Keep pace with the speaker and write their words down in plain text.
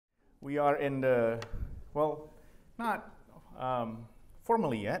We are in the, well, not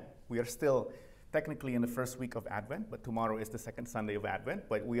formally yet. We are still technically in the first week of Advent, but tomorrow is the second Sunday of Advent.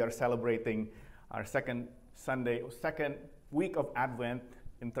 But we are celebrating our second week of Advent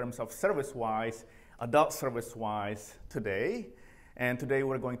in terms of service-wise, adult service-wise today. And today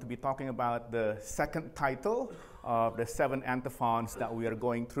we're going to be talking about the second title of the 7 antiphons that we are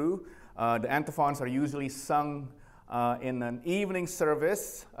going through. The antiphons are usually sung in an evening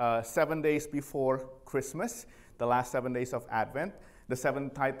service 7 days before Christmas, the last 7 days of Advent. The 7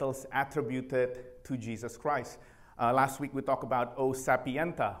 titles attributed to Jesus Christ. Last week we talked about O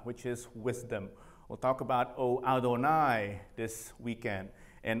Sapienta, which is wisdom. We'll talk about O Adonai this weekend,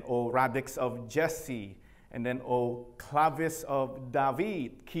 and O Radix of Jesse, and then O Clavis of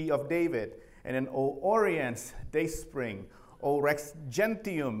David, key of David, and then O Oriens, Dayspring, O Rex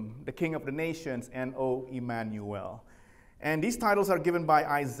Gentium, the King of the Nations, and O Emmanuel. And these titles are given by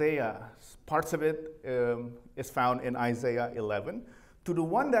Isaiah. Parts of it is found in Isaiah 11, to the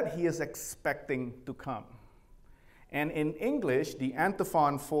one that he is expecting to come. And in English, the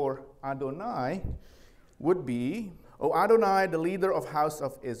antiphon for Adonai would be, O Adonai, the leader of house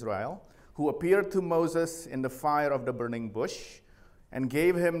of Israel, who appeared to Moses in the fire of the burning bush and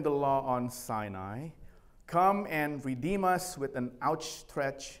gave him the law on Sinai, come and redeem us with an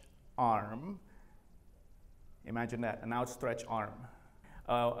outstretched arm. Imagine that, an outstretched arm.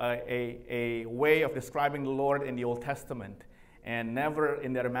 A way of describing the Lord in the Old Testament. And never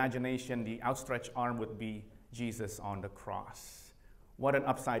in their imagination, the outstretched arm would be Jesus on the cross. What an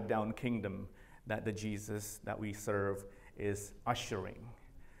upside down kingdom that the Jesus that we serve is ushering.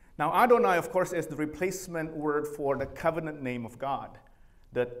 Now, Adonai, of course, is the replacement word for the covenant name of God.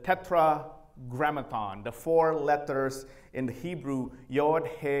 The tetragrammaton, the 4 letters in the Hebrew, Yod,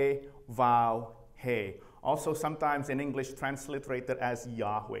 He, Vav, He. Also sometimes in English transliterated as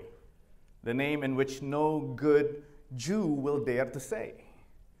Yahweh, the name in which no good Jew will dare to say.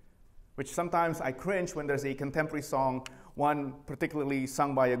 Which sometimes I cringe when there's a contemporary song, one particularly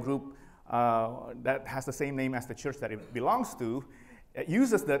sung by a group that has the same name as the church that it belongs to. It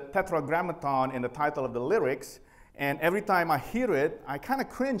uses the tetragrammaton in the title of the lyrics, and every time I hear it, I kind of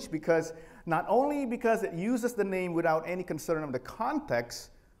cringe because not only because it uses the name without any concern of the context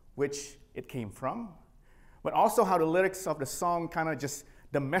which it came from, but also how the lyrics of the song kind of just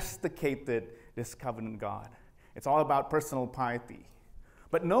domesticated this covenant God. It's all about personal piety.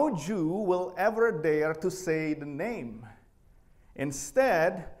 But no Jew will ever dare to say the name.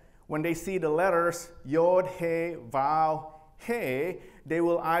 Instead, when they see the letters Yod, He, Vav, He, they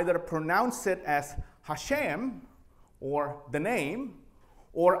will either pronounce it as Hashem, or the name,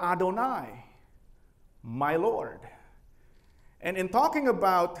 or Adonai, my Lord. And in talking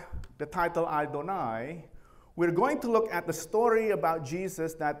about the title Adonai, we're going to look at the story about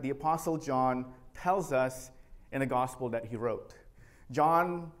Jesus that the Apostle John tells us in the gospel that he wrote.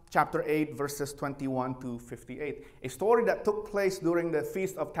 John chapter 8, verses 21 to 58. A story that took place during the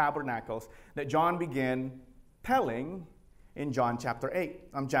Feast of Tabernacles that John began telling in John chapter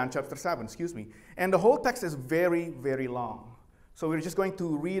 7, And the whole text is very, very long. So we're just going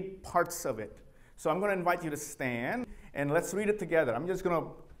to read parts of it. So I'm going to invite you to stand and let's read it together. we're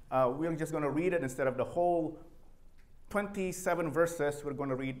just going to read it instead of the whole 27 verses. We're going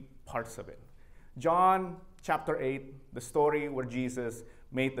to read parts of it. John chapter 8, the story where Jesus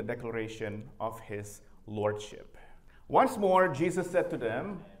made the declaration of his lordship. Once more, Jesus said to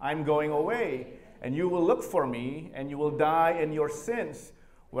them, I'm going away, and you will look for me, and you will die in your sins.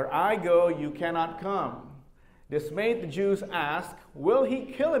 Where I go, you cannot come. This made the Jews ask, will he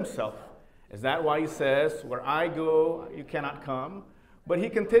kill himself? Is that why he says, where I go, you cannot come? But he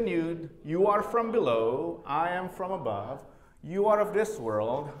continued, you are from below, I am from above. You are of this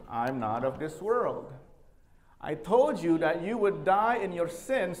world, I am not of this world. I told you that you would die in your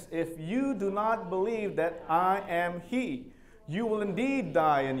sins if you do not believe that I am he. You will indeed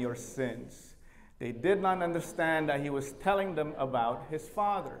die in your sins. They did not understand that he was telling them about his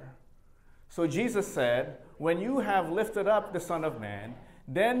Father. So Jesus said, when you have lifted up the Son of Man,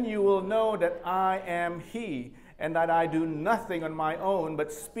 then you will know that I am he, and that I do nothing on my own,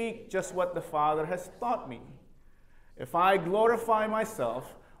 but speak just what the Father has taught me. If I glorify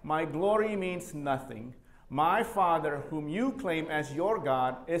myself, my glory means nothing. My Father, whom you claim as your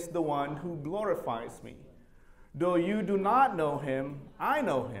God, is the one who glorifies me. Though you do not know him, I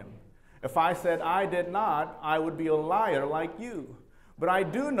know him. If I said I did not, I would be a liar like you. But I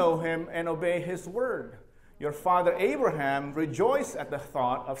do know him and obey his word. Your father Abraham rejoiced at the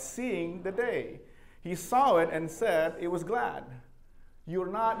thought of seeing the day. He saw it and said he was glad.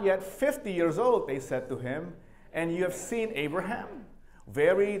 You're not yet 50 years old, they said to him, and you have seen Abraham.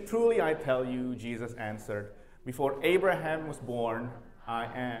 Very truly I tell you, Jesus answered, before Abraham was born, I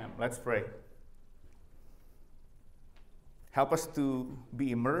am. Let's pray. Help us to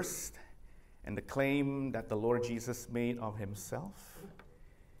be immersed in the claim that the Lord Jesus made of himself.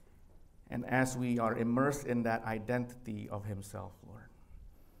 And as we are immersed in that identity of himself, Lord,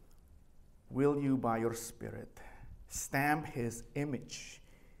 will you, by your Spirit, stamp his image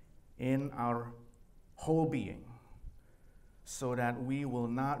in our whole being so that we will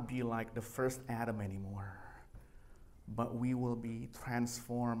not be like the first Adam anymore, but we will be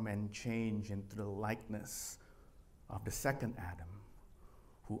transformed and changed into the likeness of the second Adam,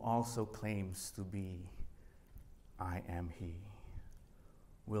 who also claims to be, I am he.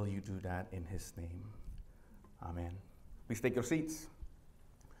 Will you do that in his name? Amen. Please take your seats.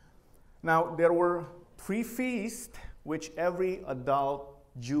 Now, there were 3 feasts which every adult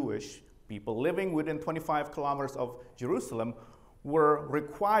Jewish people living within 25 kilometers of Jerusalem were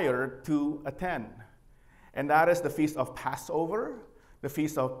required to attend. And that is the Feast of Passover, the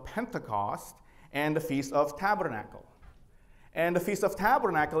Feast of Pentecost, and the Feast of Tabernacle. And the Feast of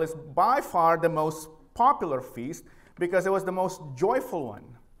Tabernacle is by far the most popular feast because it was the most joyful one.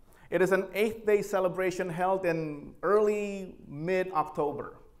 It is an 8-day celebration held in early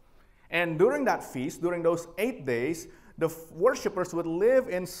mid-October. And during that feast, during those 8 days, the worshipers would live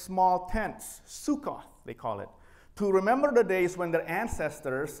in small tents, Sukkoth they call it, to remember the days when their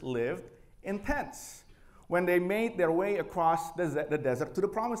ancestors lived in tents, when they made their way across the desert to the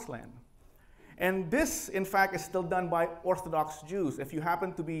Promised Land. And this, in fact, is still done by Orthodox Jews. If you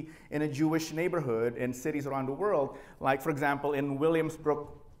happen to be in a Jewish neighborhood in cities around the world, like, for example, in Williamsburg,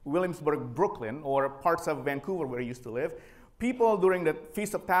 Brooklyn, or parts of Vancouver where I used to live, people during the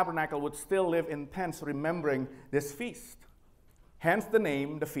Feast of Tabernacle would still live in tents remembering this feast. Hence the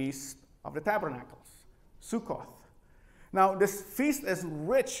name, the Feast of the Tabernacles, Sukkoth. Now, this feast is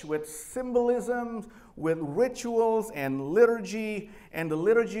rich with symbolism, with rituals and liturgy, and the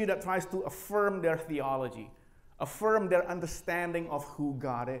liturgy that tries to affirm their theology, affirm their understanding of who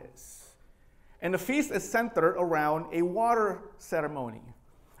God is. And the feast is centered around a water ceremony,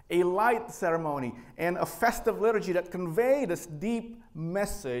 a light ceremony, and a festive liturgy that convey this deep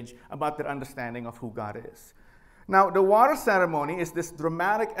message about their understanding of who God is. Now, the water ceremony is this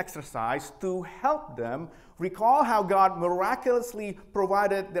dramatic exercise to help them recall how God miraculously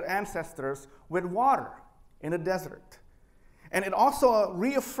provided their ancestors with water in the desert. And it also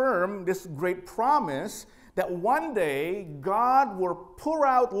reaffirmed this great promise that one day God will pour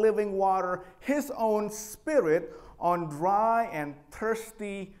out living water, his own Spirit, on dry and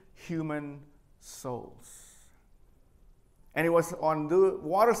thirsty human souls. And it was on the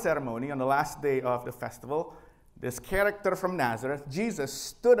water ceremony, on the last day of the festival, this character from Nazareth, Jesus,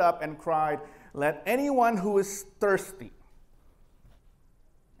 stood up and cried, "Let anyone who is thirsty,"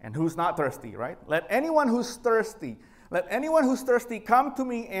 and who's not thirsty, right? "Let anyone who's thirsty come to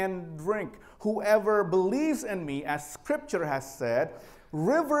me and drink. Whoever believes in me, as Scripture has said,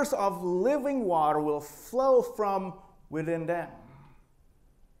 rivers of living water will flow from within them."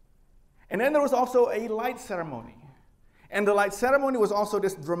 And then there was also a light ceremony. And the light ceremony was also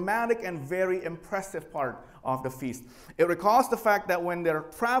this dramatic and very impressive part of the feast. It recalls the fact that when they're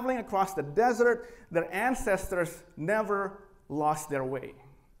traveling across the desert, their ancestors never lost their way.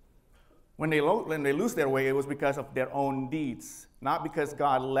 When they lose their way, it was because of their own deeds, not because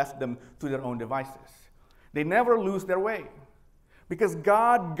God left them to their own devices. They never lose their way because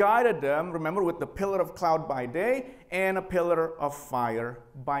God guided them, remember, with the pillar of cloud by day and a pillar of fire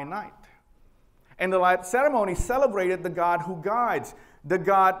by night. And the light ceremony celebrated the God who guides, the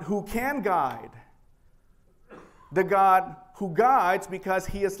God who can guide, the God who guides because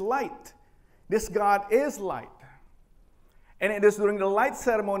he is light. This God is light. And it is during the light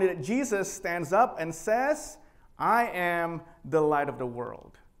ceremony that Jesus stands up and says, "I am the light of the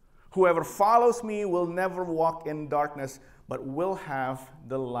world. Whoever follows me will never walk in darkness, but will have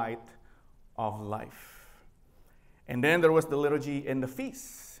the light of life." And then there was the liturgy in the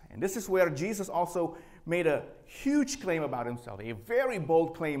feast. And this is where Jesus also made a huge claim about himself, a very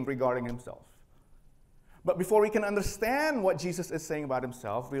bold claim regarding himself. But before we can understand what Jesus is saying about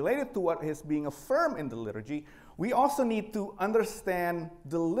himself, related to what is being affirmed in the liturgy, we also need to understand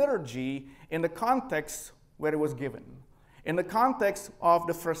the liturgy in the context where it was given, in the context of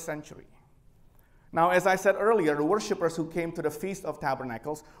the first century. Now, as I said earlier, the worshipers who came to the Feast of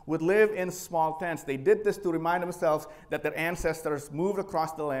Tabernacles would live in small tents. They did this to remind themselves that their ancestors moved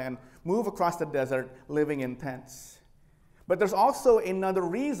across the land, moved across the desert, living in tents. But there's also another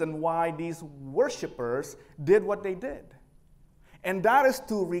reason why these worshipers did what they did. And that is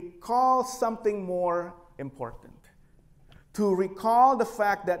to recall something more important. to recall the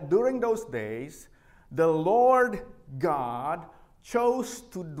fact that during those days, the Lord God chose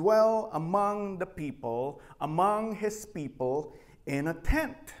to dwell among the people, among his people, in a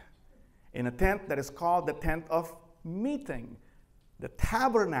tent that is called the tent of meeting, the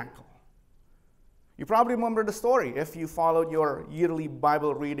tabernacle. You probably remember the story if you followed your yearly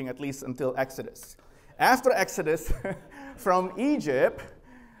Bible reading, at least until Exodus. After Exodus from Egypt,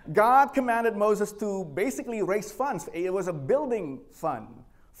 God commanded Moses to basically raise funds. It was a building fund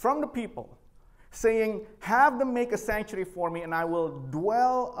from the people, saying, have them make a sanctuary for me and I will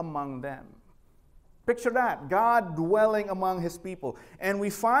dwell among them. Picture that, God dwelling among his people. And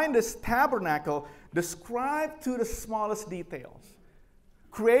we find this tabernacle described to the smallest details,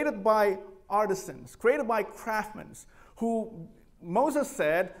 created by artisans, created by craftsmen, who Moses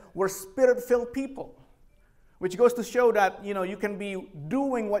said were spirit-filled people, which goes to show that, you can be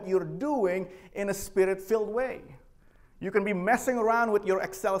doing what you're doing in a spirit-filled way. You can be messing around with your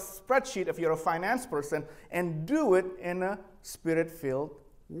Excel spreadsheet if you're a finance person and do it in a spirit-filled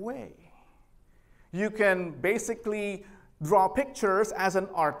way. You can basically draw pictures as an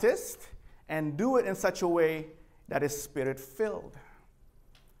artist and do it in such a way that is spirit-filled.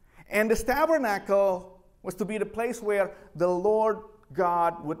 And this tabernacle was to be the place where the Lord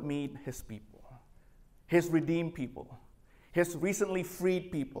God would meet his people, his redeemed people, his recently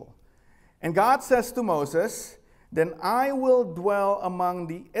freed people. And God says to Moses, then I will dwell among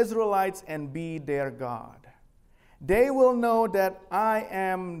the Israelites and be their God. They will know that I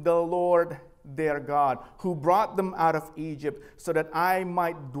am the Lord their God, who brought them out of Egypt so that I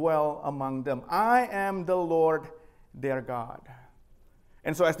might dwell among them. I am the Lord their God.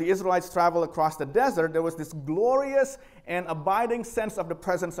 And so as the Israelites traveled across the desert, there was this glorious and abiding sense of the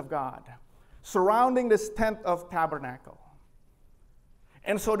presence of God surrounding this tent of tabernacle.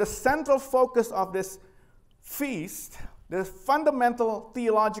 And so the central focus of this feast, the fundamental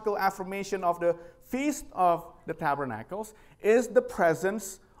theological affirmation of the Feast of the Tabernacles, is the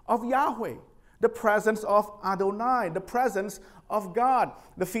presence of Yahweh, the presence of Adonai, the presence of God.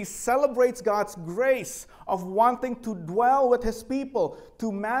 The feast celebrates God's grace of wanting to dwell with his people,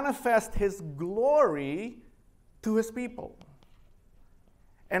 to manifest his glory to his people.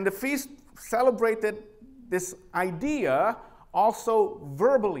 And the feast celebrated this idea also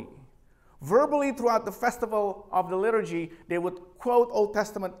verbally. Verbally, throughout the festival of the liturgy, they would quote Old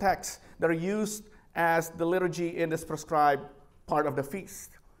Testament texts that are used as the liturgy in this prescribed part of the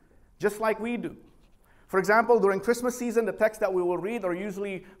feast, just like we do. For example, during Christmas season, the texts that we will read are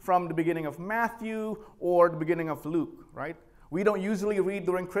usually from the beginning of Matthew or the beginning of Luke, right? We don't usually read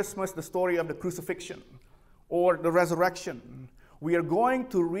during Christmas the story of the crucifixion or the resurrection. We are going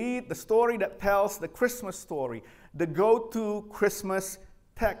to read the story that tells the Christmas story, the go-to Christmas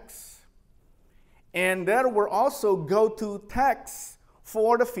text. And there were also go-to texts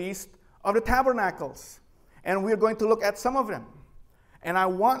for the Feast of the Tabernacles. And we're going to look at some of them. And I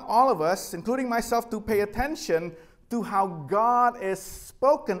want all of us, including myself, to pay attention to how God is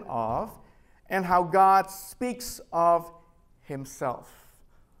spoken of and how God speaks of himself.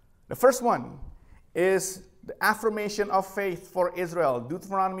 The first one is the affirmation of faith for Israel.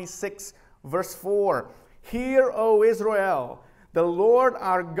 Deuteronomy 6, verse 4. Hear, O Israel, the Lord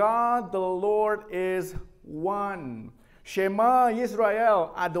our God, the Lord is one. Shema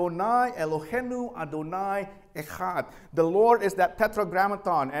Yisrael, Adonai Eloheinu, Adonai Echad. The Lord is that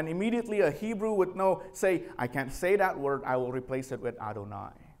tetragrammaton, and immediately a Hebrew would say, I can't say that word, I will replace it with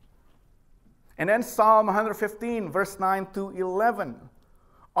Adonai. And then Psalm 115, verse 9 to 11.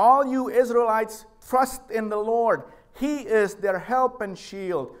 All you Israelites, trust in the Lord. He is their help and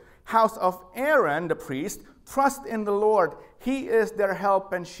shield. House of Aaron, the priest, trust in the Lord. He is their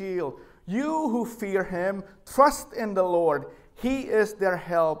help and shield. You who fear him, trust in the Lord. He is their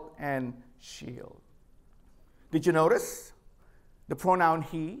help and shield. Did you notice the pronoun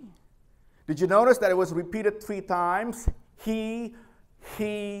he? Did you notice that it was repeated 3 times? He.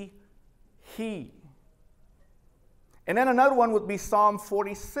 And then another one would be Psalm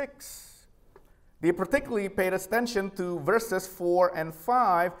 46. They particularly paid attention to verses 4 and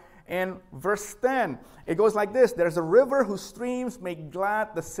 5 and verse 10. It goes like this. There's a river whose streams make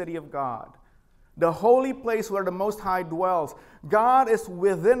glad the city of God, the holy place where the Most High dwells. God is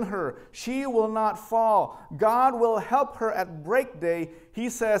within her. She will not fall. God will help her at breakday. He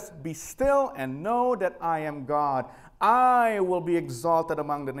says, be still and know that I am God. I will be exalted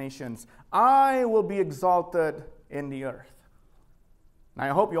among the nations. I will be exalted in the earth. Now, I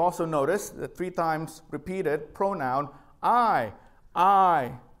hope you also notice the 3 times repeated pronoun, I.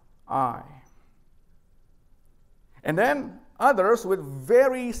 And then others with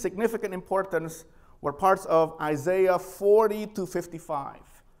very significant importance were parts of Isaiah 40 to 55,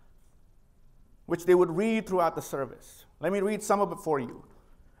 which they would read throughout the service. Let me read some of it for you.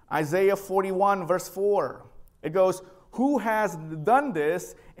 Isaiah 41, verse 4. It goes, "Who has done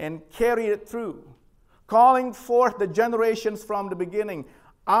this and carried it through, calling forth the generations from the beginning?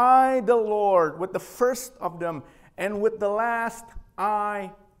 I, the Lord, with the first of them, and with the last,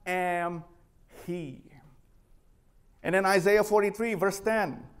 I am He." And then Isaiah 43, verse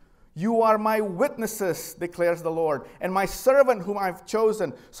 10. "You are my witnesses, declares the Lord, and my servant whom I've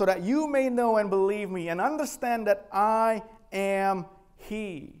chosen, so that you may know and believe me, and understand that I am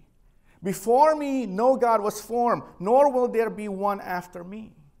He. Before me no God was formed, nor will there be one after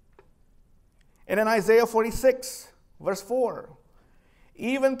me." And in Isaiah 46, verse 4,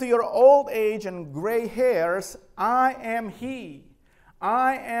 "Even to your old age and gray hairs, I am He.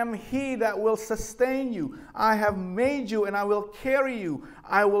 I am He that will sustain you. I have made you, and I will carry you.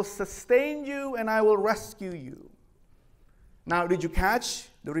 I will sustain you, and I will rescue you." Now, did you catch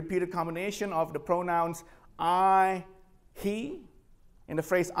the repeated combination of the pronouns I, He, in the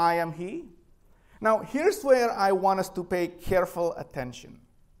phrase I am He? Now, here's where I want us to pay careful attention,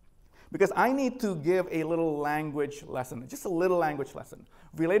 because I need to give a little language lesson, just a little language lesson,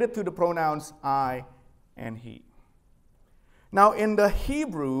 related to the pronouns I and He. Now, in the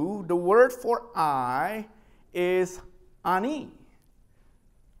Hebrew, the word for I is ani.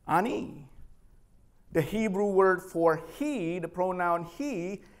 Ani. The Hebrew word for He, the pronoun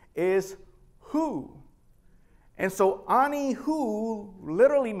He, is hu. And so ani hu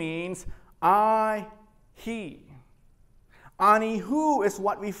literally means I, He. Ani hu is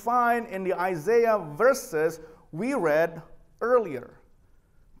what we find in the Isaiah verses we read earlier,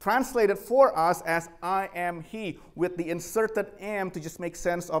 translated for us as I am He, with the inserted am to just make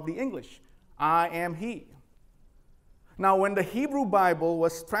sense of the English. I am He. Now, when the Hebrew Bible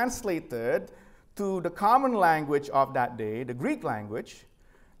was translated to the common language of that day, the Greek language,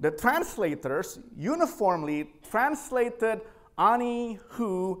 the translators uniformly translated ani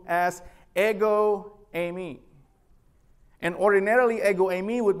hu as ego eimi. And ordinarily, ego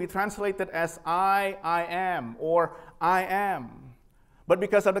eimi would be translated as I am, or I am. But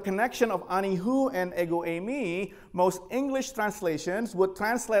because of the connection of anihu and ego eimi, most English translations would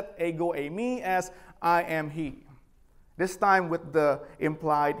translate ego eimi as I am He. This time with the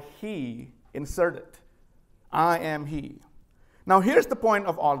implied He inserted. I am He. Now here's the point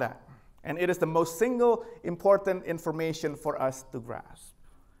of all that, and it is the most single important information for us to grasp.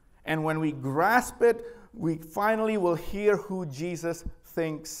 And when we grasp it, we finally will hear who Jesus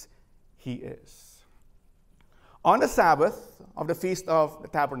thinks He is. On the Sabbath of the Feast of the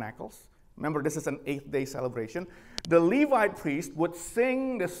Tabernacles, remember this is an 8-day celebration, the Levite priest would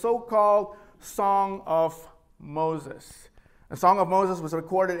sing the so-called Song of Moses. The Song of Moses was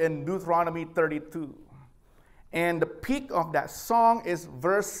recorded in Deuteronomy 32. And the peak of that song is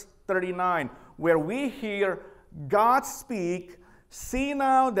verse 39, where we hear God speak, "See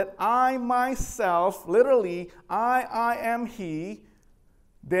now that I myself," literally, I am He,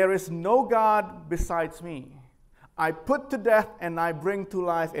 "there is no God besides me. I put to death and I bring to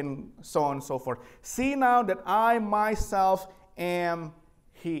life," and so on and so forth. "See now that I myself am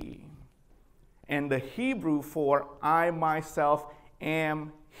He." And the Hebrew for I myself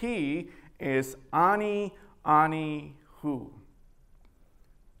am He is ani hu.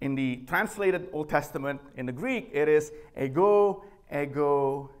 In the translated Old Testament, in the Greek, it is ego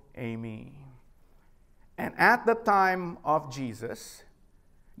eimi. And at the time of Jesus,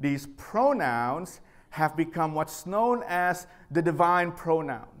 these pronouns have become what's known as the divine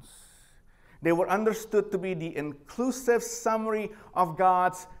pronouns. They were understood to be the inclusive summary of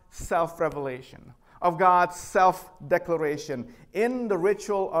God's self-revelation, of God's self-declaration in the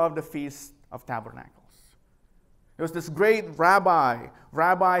ritual of the Feast of Tabernacles. There was this great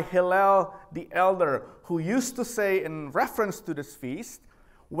Rabbi Hillel the Elder, who used to say in reference to this feast,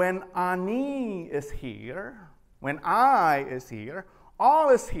 when ani is here, when I is here, all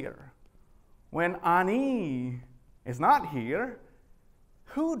is here. When ani is not here,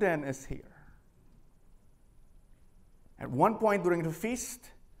 who then is here? At one point during the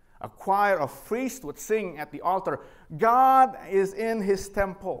feast, a choir of priests would sing at the altar, "God is in His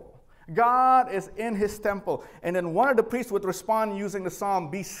temple. God is in His temple." And then one of the priests would respond using the psalm,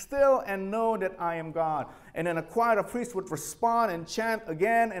 "Be still and know that I am God." And then a choir of priests would respond and chant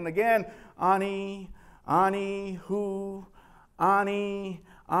again and again, "Ani, hu, ani,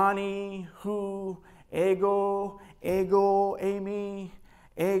 hu, ego eimi,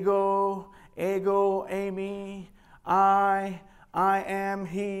 ego eimi, I am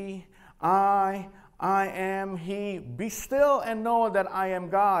He, I am He. Be still and know that I am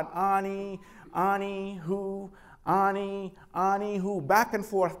God. Ani Ani hu, Ani hu, back and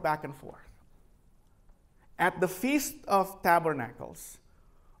forth, back and forth. At the Feast of Tabernacles,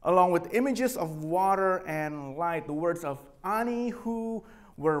 along with images of water and light, the words of Ani hu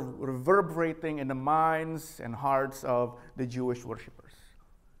were reverberating in the minds and hearts of the Jewish worshipers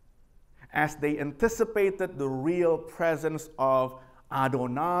as they anticipated the real presence of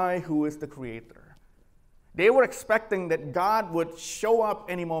Adonai, who is the Creator. They were expecting that God would show up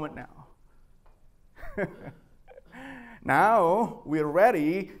any moment now. Now we're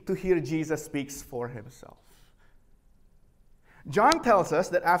ready to hear Jesus speaks for himself. John tells us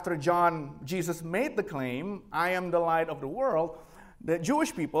that after Jesus made the claim, I am the light of the world, the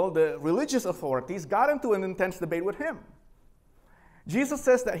Jewish people, the religious authorities, got into an intense debate with him. Jesus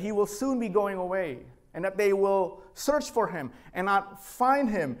says that he will soon be going away and that they will search for him and not find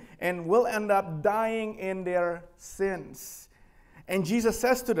him and will end up dying in their sins. And Jesus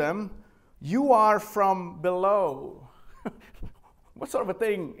says to them, you are from below. What sort of a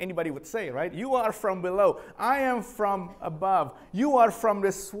thing anybody would say, right? You are from below. I am from above. You are from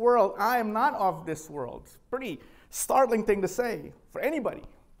this world. I am not of this world. It's a pretty startling thing to say for anybody.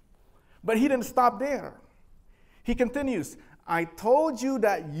 But he didn't stop there. He continues, I told you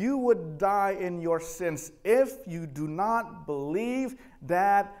that you would die in your sins if you do not believe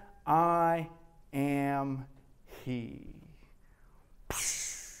that I am He.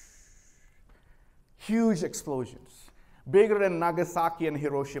 Huge explosions. Bigger than Nagasaki and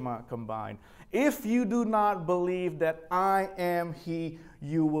Hiroshima combined. If you do not believe that I am He,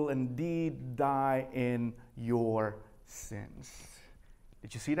 you will indeed die in your sins.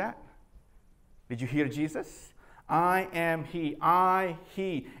 Did you see that? Did you hear Jesus? I am He, I,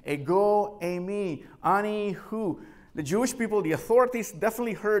 He, ego, eimi, ani, hu. The Jewish people, the authorities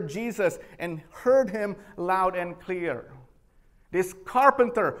definitely heard Jesus and heard Him loud and clear. This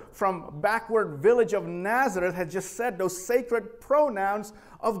carpenter from backward village of Nazareth had just said those sacred pronouns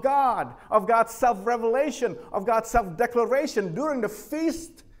of God, of God's self-revelation, of God's self-declaration during the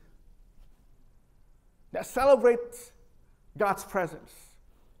feast that celebrates God's presence.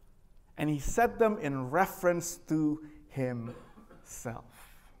 And he said them in reference to himself.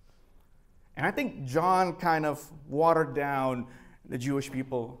 And I think John kind of watered down the Jewish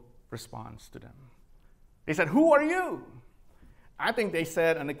people's response to them. They said, who are you? I think they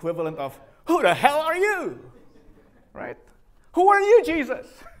said an equivalent of, who the hell are you? Right? Who are you, Jesus?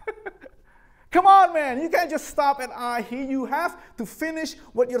 Come on, man. You can't just stop at I, He. You have to finish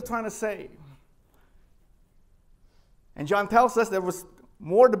what you're trying to say. And John tells us there was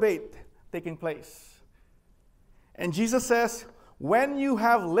more debate taking place. And Jesus says, when you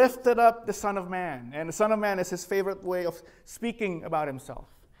have lifted up the Son of Man, and the Son of Man is his favorite way of speaking about himself.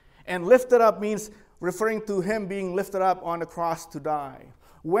 And lifted up means referring to him being lifted up on the cross to die.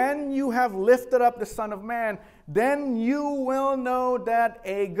 When you have lifted up the Son of Man, then you will know that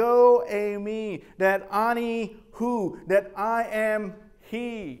ego eimi, that ani hu, that I am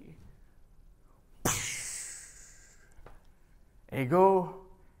He. Ego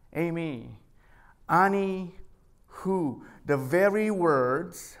eimi, ani hu, the very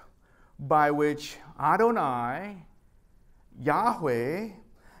words by which Adonai, Yahweh,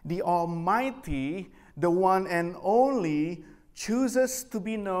 the Almighty, the one and only, chooses to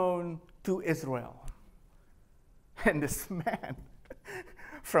be known to Israel. And this man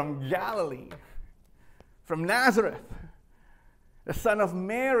from Galilee, from Nazareth, the son of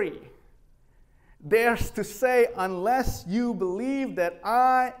Mary, dares to say, unless you believe that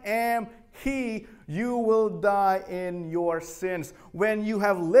I am He, you will die in your sins. When you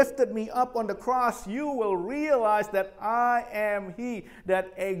have lifted me up on the cross, you will realize that I am He,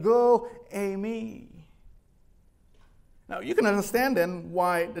 that ego eimi. Now, you can understand then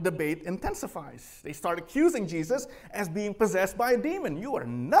why the debate intensifies. They start accusing Jesus as being possessed by a demon. You are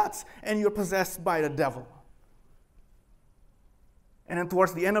nuts, and you're possessed by the devil. And then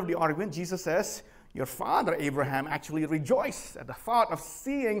towards the end of the argument, Jesus says, your father Abraham actually rejoiced at the thought of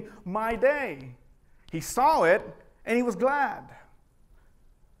seeing my day. He saw it, and he was glad.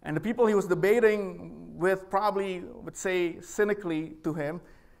 And the people he was debating with probably would say cynically to him,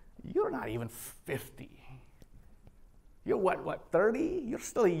 you're not even 50. You're what, 30? You're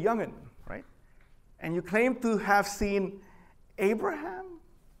still a young'un, right? And you claim to have seen Abraham?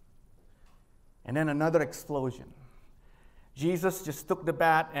 And then another explosion. Jesus just took the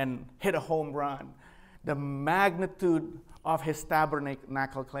bat and hit a home run. The magnitude of his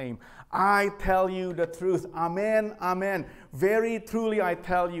tabernacle claim. I tell you the truth. Amen, amen. Very truly I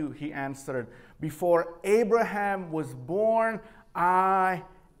tell you, he answered. Before Abraham was born, I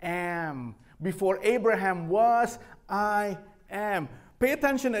am. Before Abraham was, I am. Pay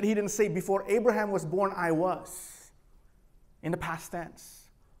attention that he didn't say, before Abraham was born, I was, in the past tense.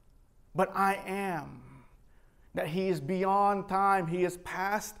 But I am. That he is beyond time. He is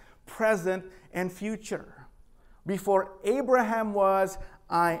past, present, and future. Before Abraham was,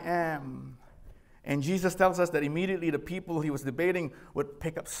 I am. And Jesus tells us that immediately the people he was debating would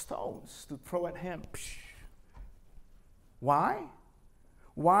pick up stones to throw at him. Why?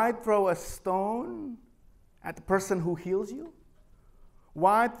 Why throw a stone at the person who heals you?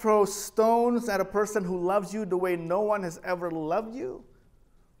 Why throw stones at a person who loves you the way no one has ever loved you?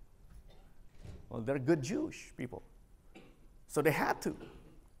 Well, they're good Jewish people. So they had to.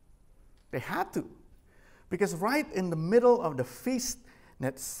 They had to. Because right in the middle of the feast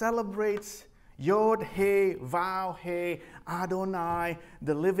that celebrates Yod He Vav He Adonai,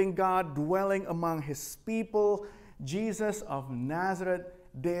 the living God dwelling among his people, Jesus of Nazareth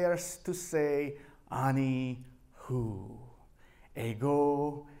dares to say, Ani hu,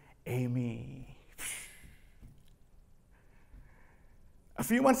 ego eimi. A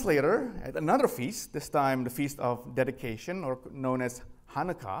few months later, at another feast, this time the Feast of Dedication, or known as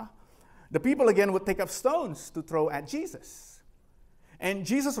Hanukkah, the people again would take up stones to throw at Jesus. And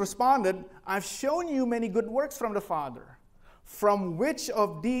Jesus responded, I've shown you many good works from the Father. From which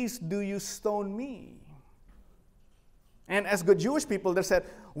of these do you stone me? And as good Jewish people, they said,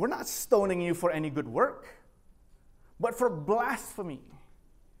 we're not stoning you for any good work, but for blasphemy.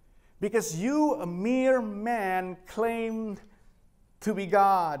 Because you, a mere man, claimed to be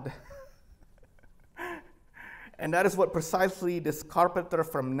God. And that is what precisely this carpenter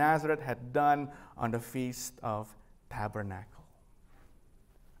from Nazareth had done on the Feast of Tabernacle.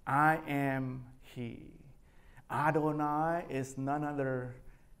 I am he. Adonai is none other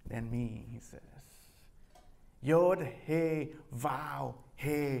than me, he says. Yod He Vav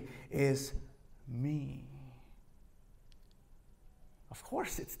He is me. Of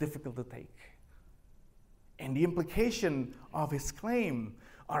course, it's difficult to take. And the implication of his claim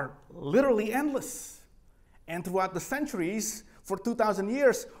are literally endless. And throughout the centuries, for 2,000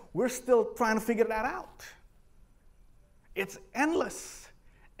 years, we're still trying to figure that out. It's endless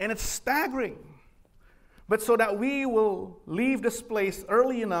and it's staggering. But so that we will leave this place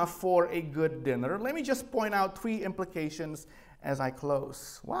early enough for a good dinner, let me just point out 3 implications as I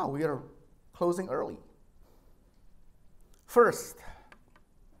close. Wow, we are closing early. First,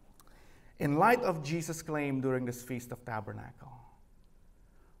 in light of Jesus' claim during this Feast of Tabernacle,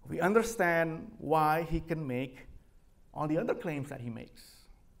 we understand why he can make all the other claims that he makes.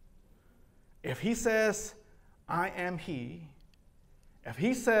 If he says, I am he, if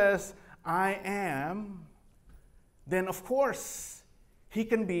he says, I am, then of course he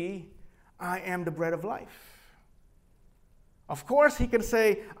can be, I am the bread of life. Of course he can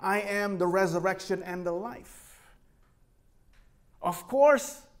say, I am the resurrection and the life. Of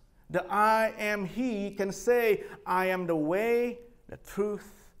course, the I am he can say, I am the way, the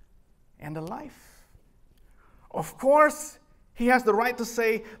truth, and the life. Of course, he has the right to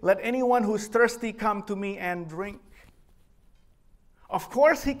say, let anyone who is thirsty come to me and drink. Of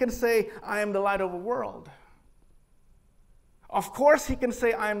course, he can say, I am the light of the world. Of course, he can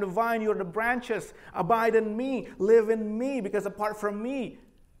say, I am the vine, you are the branches. Abide in me, live in me, because apart from me,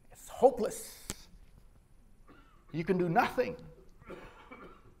 it's hopeless. You can do nothing.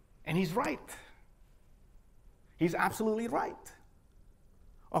 And he's right. He's absolutely right.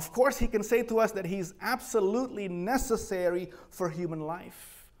 Of course, he can say to us that he's absolutely necessary for human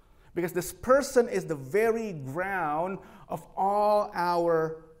life, because this person is the very ground of all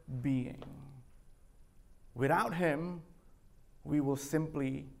our being. Without him, we will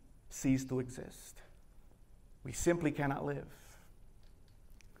simply cease to exist. We simply cannot live.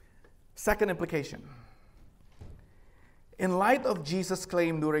 Second implication. In light of Jesus'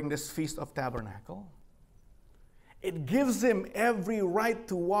 claim during this Feast of Tabernacle, it gives him every right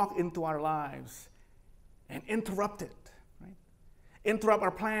to walk into our lives and interrupt it, right? Interrupt our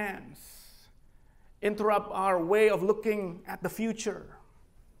plans, interrupt our way of looking at the future.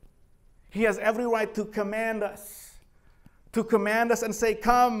 He has every right to command us and say,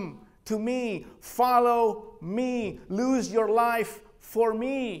 come to me, follow me, lose your life for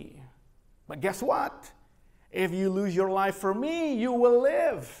me. But guess what? If you lose your life for me, you will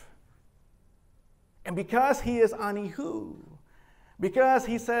live. And because he is Anihu, because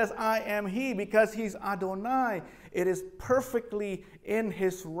he says, I am he, because he's Adonai, it is perfectly in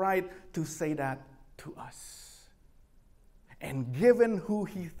his right to say that to us. And given who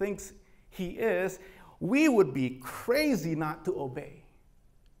he thinks he is, we would be crazy not to obey.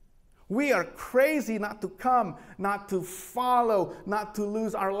 We are crazy not to come, not to follow, not to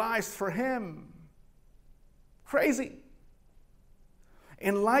lose our lives for him. Crazy.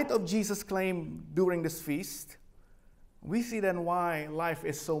 In light of Jesus' claim during this feast, we see then why life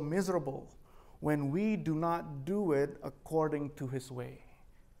is so miserable when we do not do it according to his way.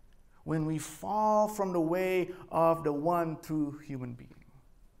 When we fall from the way of the one true human being.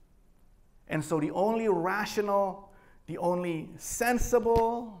 And so the only rational, the only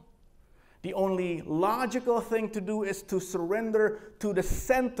sensible, the only logical thing to do is to surrender to the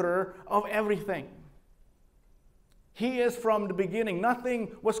center of everything. He is from the beginning.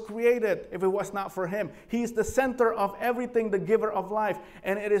 Nothing was created if it was not for him. He is the center of everything, the giver of life.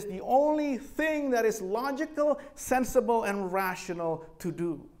 And it is the only thing that is logical, sensible, and rational to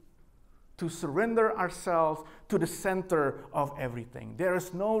do. To surrender ourselves to the center of everything. There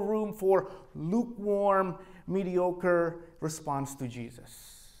is no room for lukewarm, mediocre response to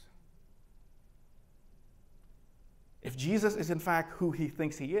Jesus. If Jesus is in fact who he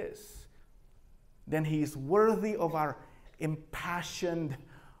thinks he is, then he is worthy of our impassioned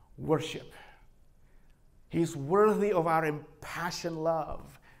worship. He is worthy of our impassioned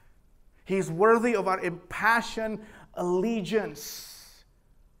love. He is worthy of our impassioned allegiance.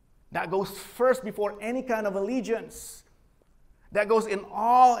 That goes first before any kind of allegiance. That goes in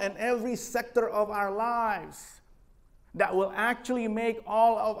all and every sector of our lives. That will actually make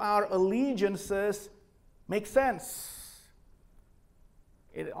all of our allegiances make sense.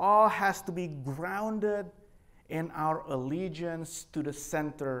 It all has to be grounded in our allegiance to the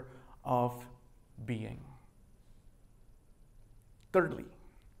center of being. Thirdly,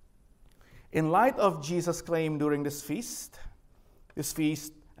 in light of Jesus' claim during this feast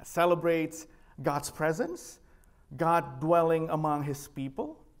celebrates God's presence, God dwelling among his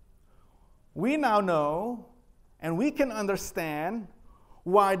people, we now know and we can understand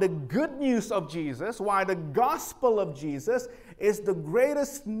why the good news of Jesus, why the gospel of Jesus is the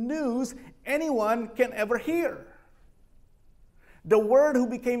greatest news anyone can ever hear. The Word who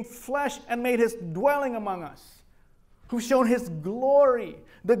became flesh and made his dwelling among us, who shown his glory,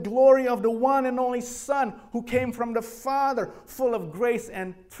 the glory of the one and only Son who came from the Father, full of grace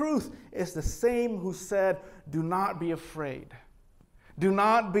and truth, is the same who said, "Do not be afraid. Do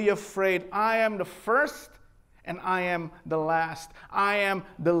not be afraid. I am the first and I am the last. I am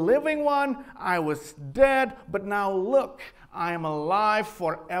the living one. I was dead, but now look, I am alive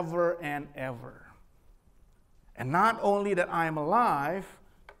forever and ever." And not only that I am alive,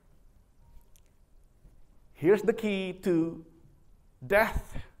 here's the key to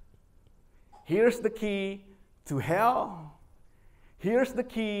death. Here's the key to hell. Here's the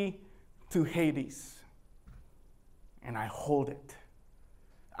key to Hades. And I hold it.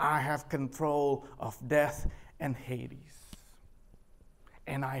 I have control of death and Hades.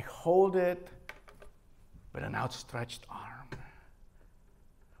 And I hold it with an outstretched arm,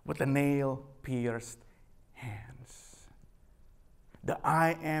 with the nail-pierced hands. The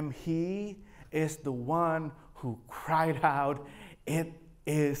I am He is the one who cried out, "It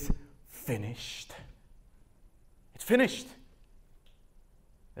is finished." It's finished.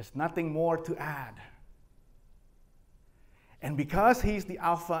 There's nothing more to add. And because he's the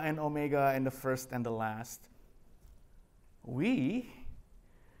Alpha and Omega and the first and the last, we,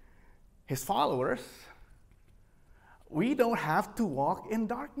 his followers, we don't have to walk in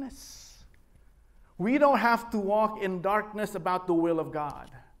darkness. We don't have to walk in darkness about the will of God.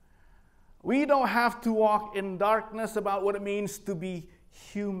 We don't have to walk in darkness about what it means to be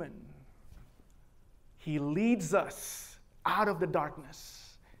human. He leads us out of the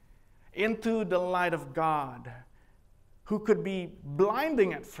darkness into the light of God, who could be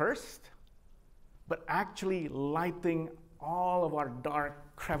blinding at first, but actually lighting all of our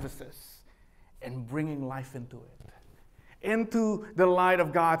dark crevices and bringing life into it, into the light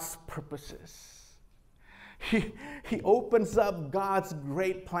of God's purposes. He opens up God's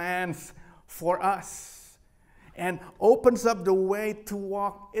great plans for us and opens up the way to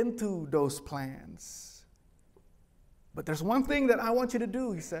walk into those plans. But there's one thing that I want you to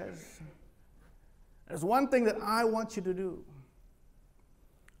do, he says. There's one thing that I want you to do.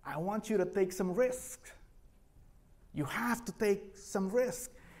 I want you to take some risk. You have to take some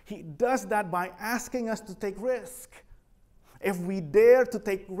risk. He does that by asking us to take risk. If we dare to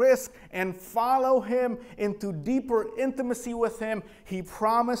take risk and follow him into deeper intimacy with him, he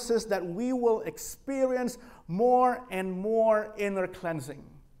promises that we will experience more and more inner cleansing,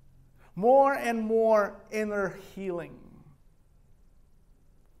 more and more inner healing.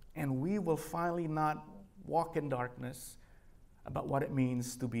 And we will finally not walk in darkness about what it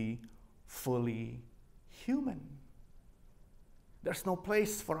means to be fully human. There's no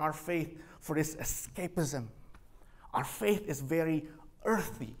place for our faith for this escapism. Our faith is very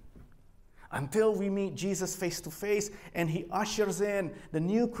earthy. until we meet Jesus face to face and he ushers in the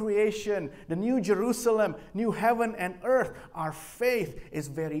new creation, the new Jerusalem, new heaven and earth. Our faith is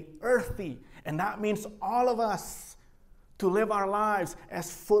very earthy, and that means all of us to live our lives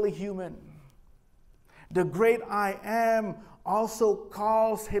as fully human. The great I Am also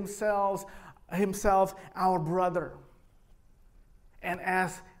calls himself our brother. And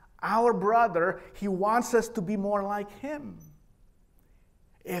as our brother, he wants us to be more like him.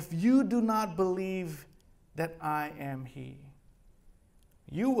 If you do not believe that I am he,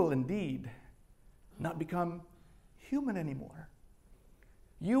 you will indeed not become human anymore.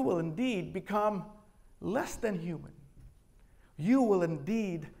 You will indeed become less than human. You will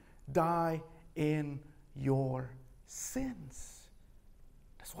indeed die in your sins.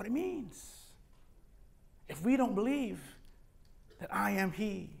 That's what it means. If we don't believe that I am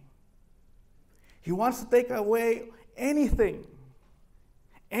he, he wants to take away anything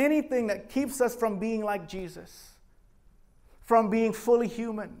that keeps us from being like Jesus, from being fully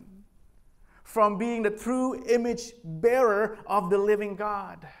human, from being the true image bearer of the living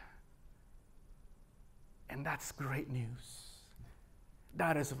God. And that's great news.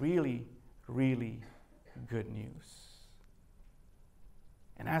 That is really, really good news.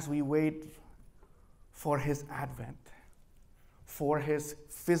 And as we wait for his advent, for his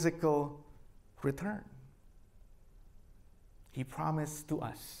physical return, he promised to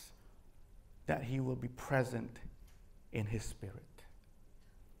us that he will be present in his spirit.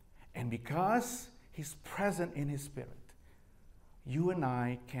 And because he's present in his spirit, you and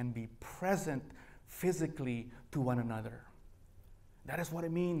I can be present physically to one another. That is what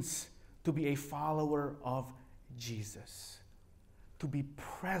it means to be a follower of Jesus. To be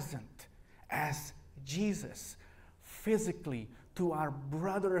present as Jesus physically to our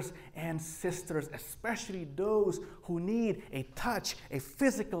brothers and sisters, especially those who need a touch, a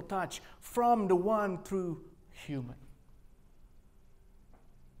physical touch from the one true human.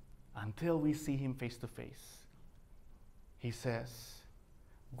 Until we see him face to face, he says,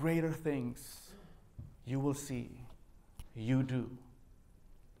 greater things you will see, you do,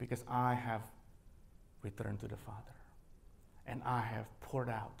 because I have returned to the Father, and I have poured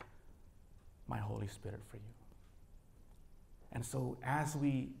out my Holy Spirit for you. And so as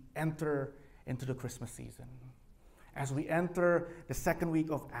we enter into the Christmas season, as we enter the second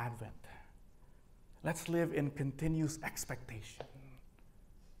week of Advent, let's live in continuous expectation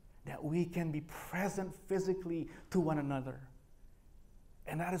that we can be present physically to one another.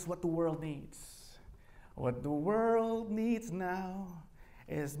 And that is what the world needs. What the world needs now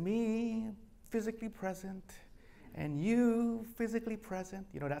is me physically present and you physically present.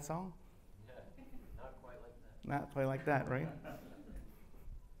 You know that song? Not quite like that. Not quite like that, right?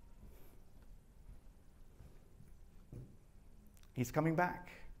 He's coming back.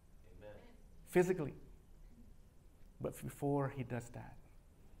 Amen. Physically. But before he does that,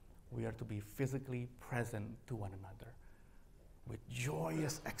 we are to be physically present to one another with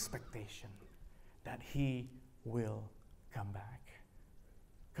joyous expectation that he will come back.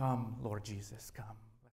 Come, Lord Jesus, come.